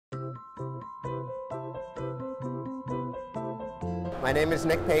My name is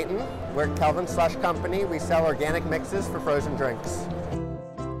Nick Payton. We're Kelvin Slush company. We sell organic mixes for frozen drinks.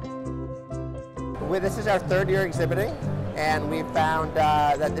 This is our third year exhibiting, and we found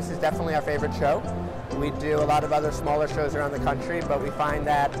that this is definitely our favorite show. We do a lot of other smaller shows around the country, but we find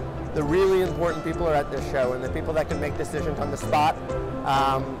that the really important people are at this show, and the people that can make decisions on the spot.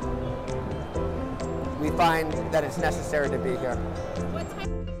 We find that it's necessary to be here.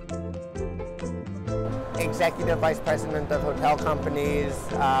 Executive Vice President of hotel companies,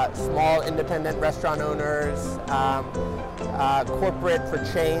 small independent restaurant owners, corporate for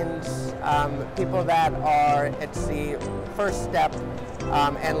chains, people that are at the first step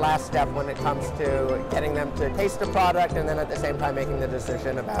and last step when it comes to getting them to taste the product, and then at the same time making the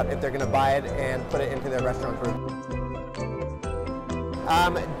decision about if they're going to buy it and put it into their restaurant group.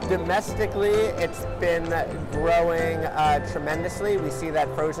 Domestically, it's been growing tremendously. We see that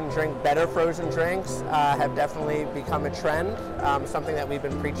better frozen drinks have definitely become a trend, something that we've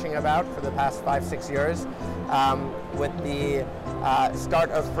been preaching about for the past 5-6 years. With the start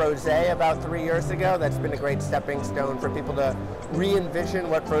of Frosé about 3 years ago, that's been a great stepping stone for people to re-envision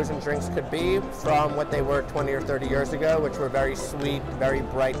what frozen drinks could be from what they were 20 or 30 years ago, which were very sweet, very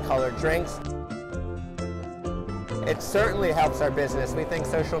bright colored drinks. It certainly helps our business. We think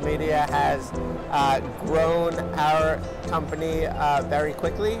social media has grown our company very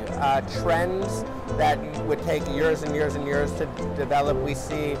quickly. Trends that would take years and years and years to develop, we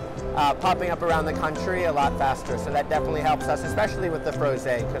see popping up around the country a lot faster. So that definitely helps us, especially with the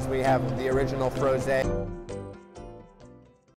Frosé, because we have the original Frosé.